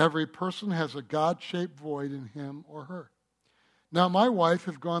 Every person has a God-shaped void in him or her. Now, my wife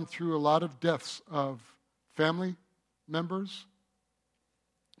has gone through a lot of deaths of family members,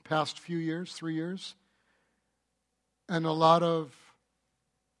 past few years, 3 years, and a lot of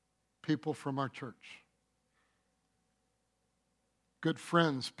people from our church. Good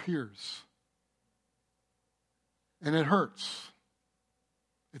friends, peers. And it hurts.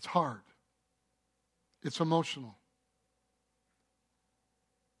 It's hard. It's emotional.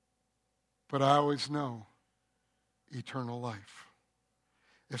 But I always know eternal life.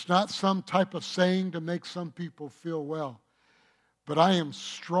 It's not some type of saying to make some people feel well. But I am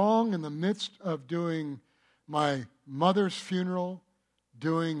strong in the midst of doing my mother's funeral,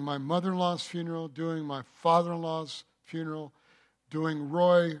 doing my mother-in-law's funeral, doing my father-in-law's funeral, doing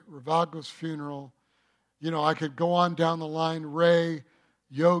Roy Ravago's funeral. You know, I could go on down the line, Ray,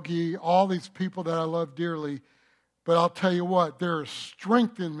 Yogi, all these people that I love dearly. But I'll tell you what, there is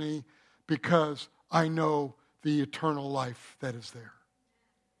strength in me because I know the eternal life that is there.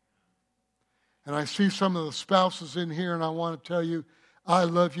 And I see some of the spouses in here, and I want to tell you, I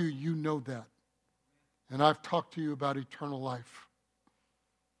love you. You know that. And I've talked to you about eternal life.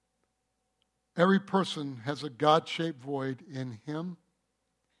 Every person has a God-shaped void in him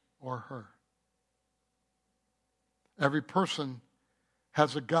or her. Every person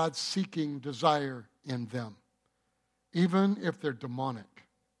has a God-seeking desire in them, even if they're demonic.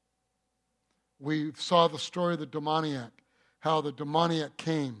 We saw the story of the demoniac, how the demoniac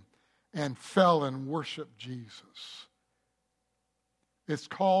came and fell and worshiped Jesus. It's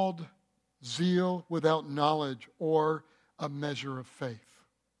called zeal without knowledge, or a measure of faith.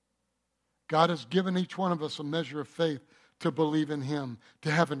 God has given each one of us a measure of faith to believe in him, to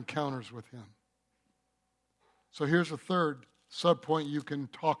have encounters with him. So here's a third subpoint you can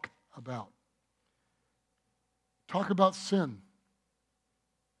talk about. Talk about sin.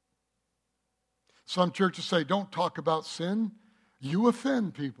 Some churches say, don't talk about sin. You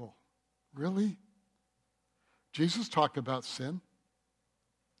offend people. Really? Jesus talked about sin.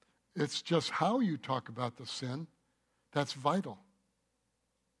 It's just how you talk about the sin that's vital.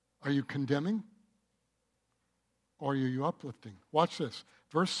 Are you condemning? Or are you uplifting? Watch this.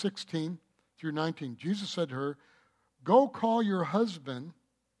 Verse 16 through 19. Jesus said to her, go call your husband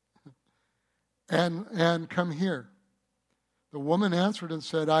and come here. The woman answered and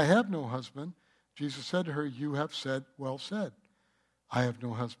said, I have no husband. Jesus said to her, you have said, well said, I have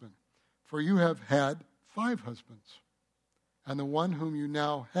no husband. For you have had 5 husbands, and the one whom you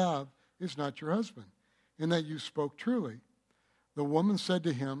now have is not your husband, in that you spoke truly. The woman said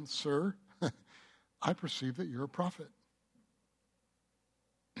to him, sir, I perceive that you're a prophet.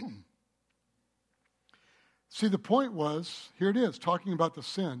 See, the point was, here it is, talking about the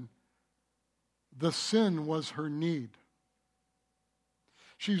sin. The sin was her need.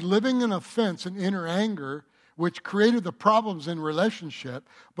 She's living in offense and inner anger, which created the problems in relationship,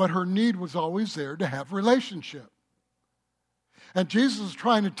 but her need was always there to have relationship. And Jesus is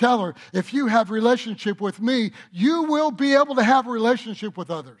trying to tell her, if you have relationship with me, you will be able to have relationship with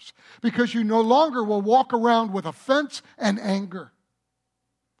others, because you no longer will walk around with offense and anger.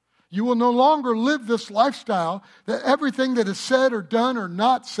 You will no longer live this lifestyle that everything that is said or done or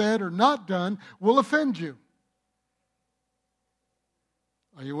not said or not done will offend you.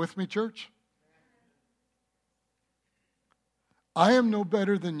 Are you with me, church? I am no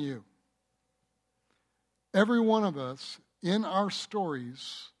better than you. Every one of us in our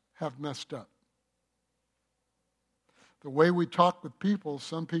stories have messed up. The way we talk with people,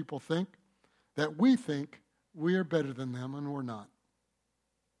 some people think that we think we are better than them, and we're not.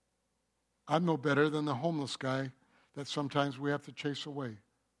 I'm no better than the homeless guy that sometimes we have to chase away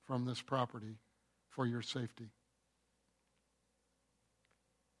from this property for your safety.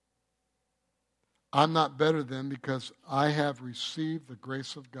 I'm not better than because I have received the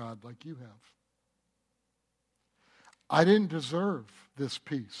grace of God like you have. I didn't deserve this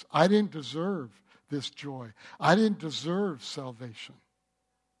peace. I didn't deserve this joy. I didn't deserve salvation.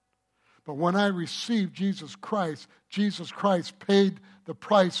 But when I received Jesus Christ paid the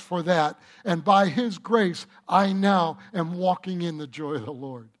price for that. And by His grace, I now am walking in the joy of the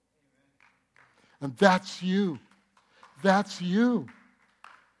Lord. And that's you. That's you.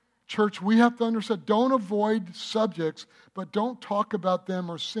 Church, we have to understand, don't avoid subjects, but don't talk about them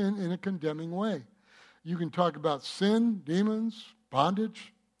or sin in a condemning way. You can talk about sin, demons,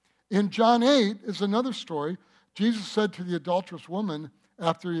 bondage. In John 8 is another story. Jesus said to the adulterous woman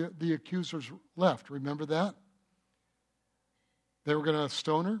after the accusers left. Remember that? They were going to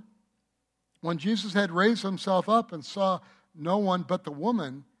stone her. When Jesus had raised himself up and saw no one but the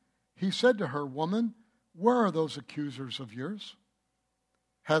woman, he said to her, "Woman, where are those accusers of yours?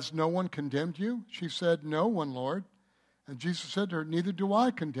 Has no one condemned you?" She said, "No one, Lord." And Jesus said to her, "Neither do I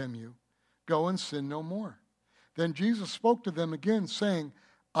condemn you. Go and sin no more." Then Jesus spoke to them again, saying,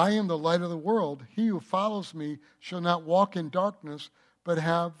 "I am the light of the world. He who follows me shall not walk in darkness, but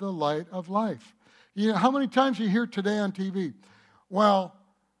have the light of life." You know, how many times you hear today on TV, well,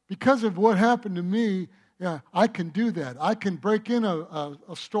 because of what happened to me, I can do that. I can break in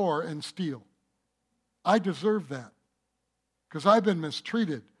a store and steal. I deserve that because I've been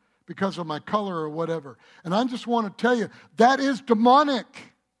mistreated because of my color or whatever. And I just want to tell you, that is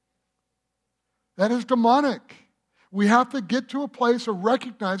demonic. That is demonic. We have to get to a place of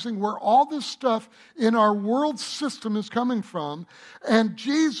recognizing where all this stuff in our world system is coming from. And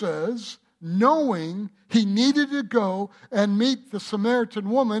Jesus, knowing He needed to go and meet the Samaritan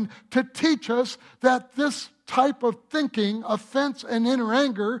woman to teach us that this type of thinking, offense, and inner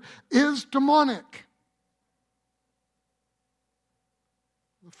anger is demonic.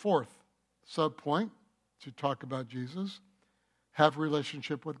 The fourth subpoint to talk about Jesus, have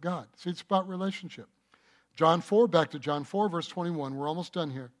relationship with God. See, it's about relationship. John 4, back to John 4, verse 21. We're almost done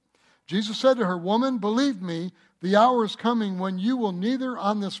here. Jesus said to her, "Woman, believe me, the hour is coming when you will neither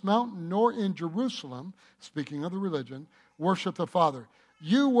on this mountain nor in Jerusalem," speaking of the religion, "worship the Father.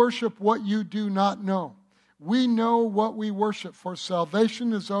 You worship what you do not know. We know what we worship, for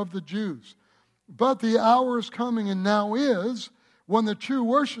salvation is of the Jews. But the hour is coming, and now is, when the true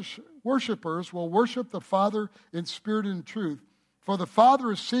worshipers will worship the Father in spirit and truth. For the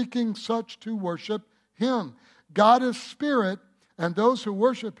Father is seeking such to worship Him. God is spirit, and those who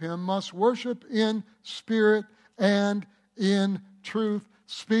worship Him must worship in spirit and in truth."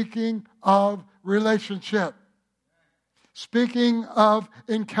 Speaking of relationship. Speaking of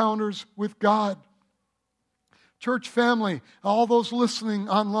encounters with God. Church family, all those listening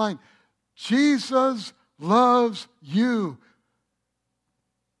online, Jesus loves you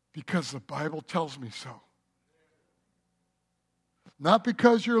because the Bible tells me so. Not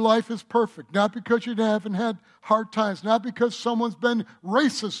because your life is perfect, not because you haven't had hard times, not because someone's been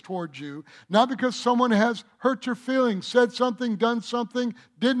racist towards you, not because someone has hurt your feelings, said something, done something,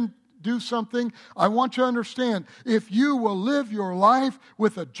 didn't do something. I want you to understand, if you will live your life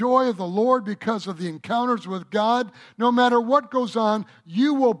with the joy of the Lord because of the encounters with God, no matter what goes on,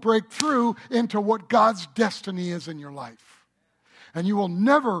 you will break through into what God's destiny is in your life. And you will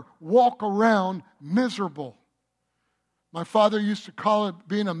never walk around miserable. My father used to call it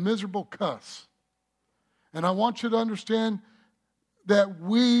being a miserable cuss. And I want you to understand that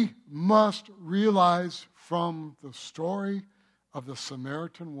we must realize from the story of the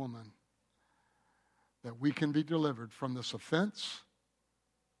Samaritan woman that we can be delivered from this offense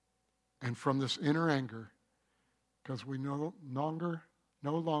and from this inner anger because we no longer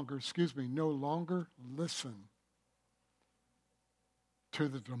listen to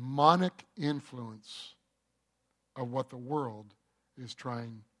the demonic influence of what the world is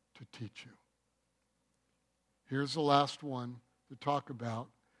trying to teach you. Here's the last one to talk about,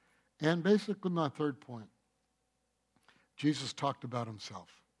 and basically my third point. Jesus talked about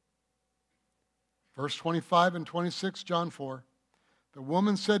Himself. Verse 25 and 26, John 4. The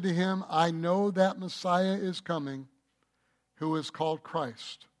woman said to Him, "I know that Messiah is coming, who is called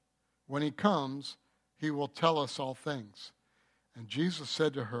Christ. When He comes, He will tell us all things." And Jesus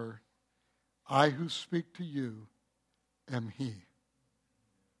said to her, "I who speak to you am He."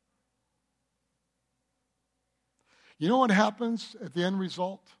 You know what happens at the end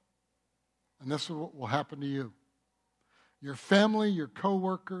result? And this is what will happen to you. Your family, your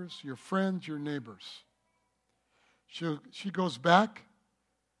coworkers, your friends, your neighbors. She goes back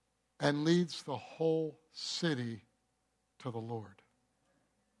and leads the whole city to the Lord.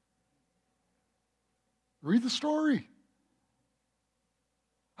 Read the story.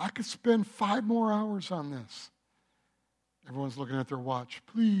 I could spend 5 more hours on this. Everyone's looking at their watch.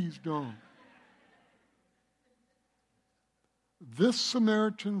 Please don't. This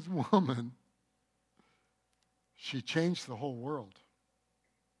Samaritan woman, she changed the whole world.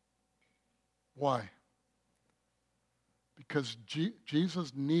 Why? Because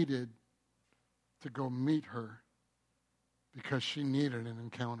Jesus needed to go meet her because she needed an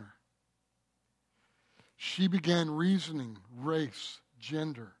encounter. She began reasoning race,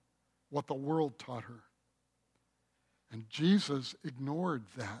 gender, what the world taught her. And Jesus ignored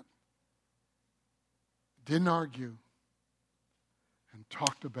that, didn't argue, and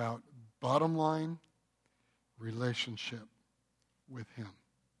talked about bottom line relationship with him.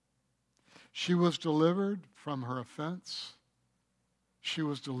 She was delivered from her offense. She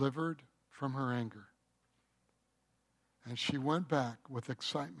was delivered from her anger. And she went back with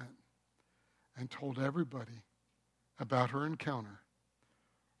excitement and told everybody about her encounter,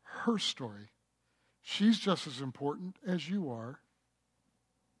 her story. She's just as important as you are.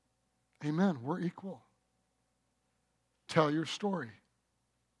 Amen. We're equal. Tell your story.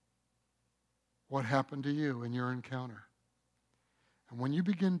 What happened to you in your encounter? And when you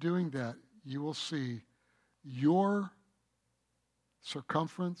begin doing that, you will see your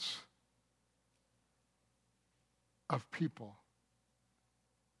circumference of people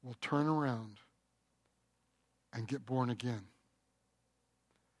will turn around and get born again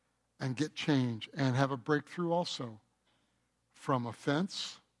and get change and have a breakthrough also from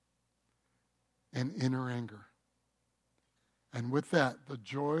offense and inner anger. And with that, the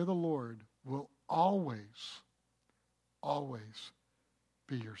joy of the Lord will always, always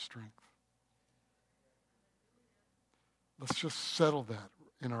be your strength. Let's just settle that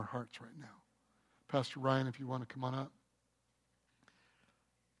in our hearts right now. Pastor Ryan, if you want to come on up.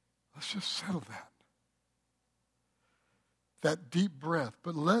 Let's just settle that. That deep breath.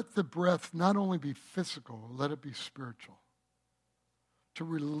 But let the breath not only be physical, let it be spiritual. To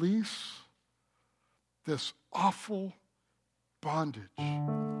release this awful bondage.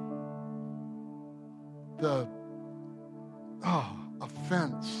 The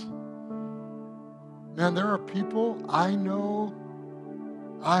offense. Man, there are people I know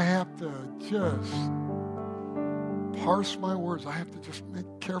I have to just parse my words. I have to just make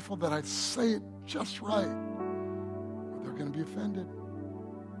careful that I say it just right, or they're going to be offended.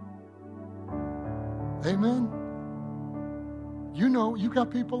 Amen? You know, you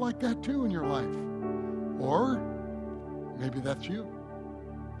got people like that too in your life. Or maybe that's you.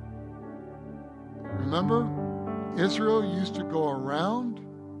 Remember, Israel used to go around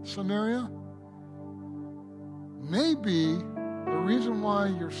Samaria? Maybe the reason why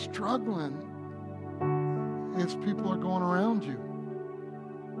you're struggling is people are going around you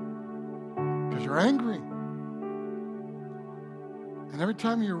because you're angry. And every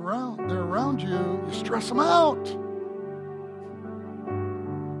time they're around you, you stress them out.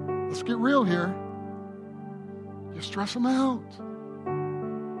 Let's get real here. You stress them out.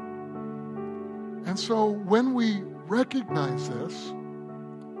 And so when we recognize this,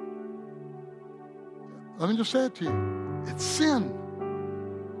 let me just say it to you. It's sin.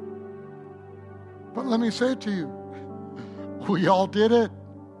 But let me say it to you. We all did it.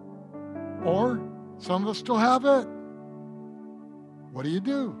 Or some of us still have it. What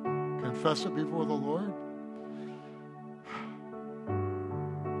do? Confess it before the Lord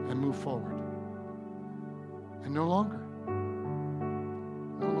and move forward. And no longer.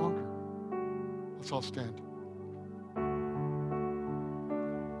 No longer. Let's all stand.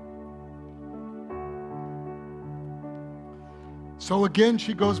 So again,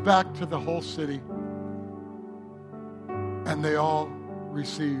 she goes back to the whole city, and they all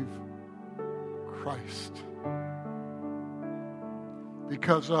receive Christ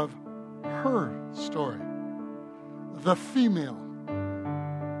because of her story. The female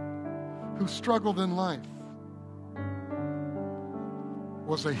who struggled in life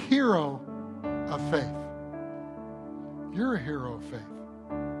was a hero of faith. You're a hero of faith.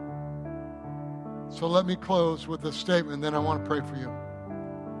 So let me close with this statement, and then I want to pray for you.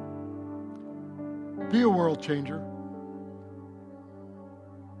 Be a world changer.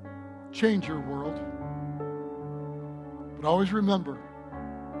 Change your world. But always remember,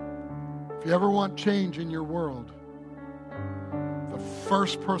 if you ever want change in your world, the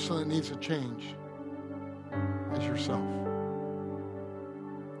first person that needs a change is yourself.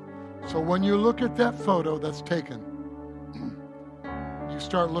 So when you look at that photo that's taken, you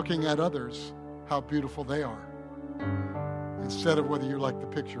start looking at others, how beautiful they are, instead of whether you like the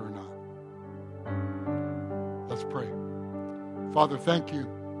picture or not. Let's pray. Father, thank you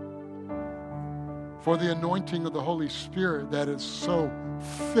for the anointing of the Holy Spirit that is so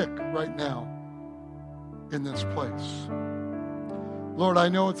thick right now in this place. Lord, I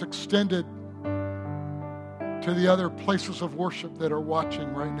know it's extended to the other places of worship that are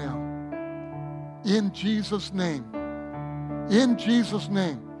watching right now. In Jesus' name,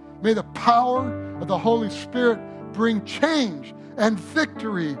 May the power of the Holy Spirit bring change and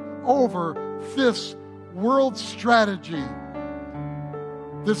victory over this world strategy,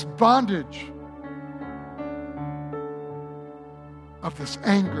 this bondage of this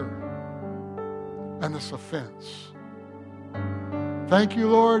anger and this offense. Thank you,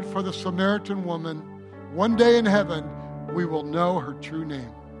 Lord, for the Samaritan woman. One day in heaven, we will know her true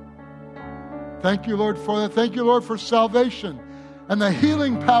name. Thank you, Lord, for that. Thank you, Lord, for salvation and the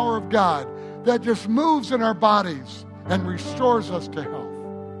healing power of God that just moves in our bodies and restores us to health.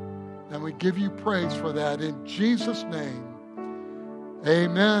 And we give you praise for that in Jesus' name.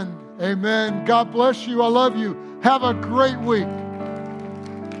 Amen. Amen. God bless you. I love you. Have a great week.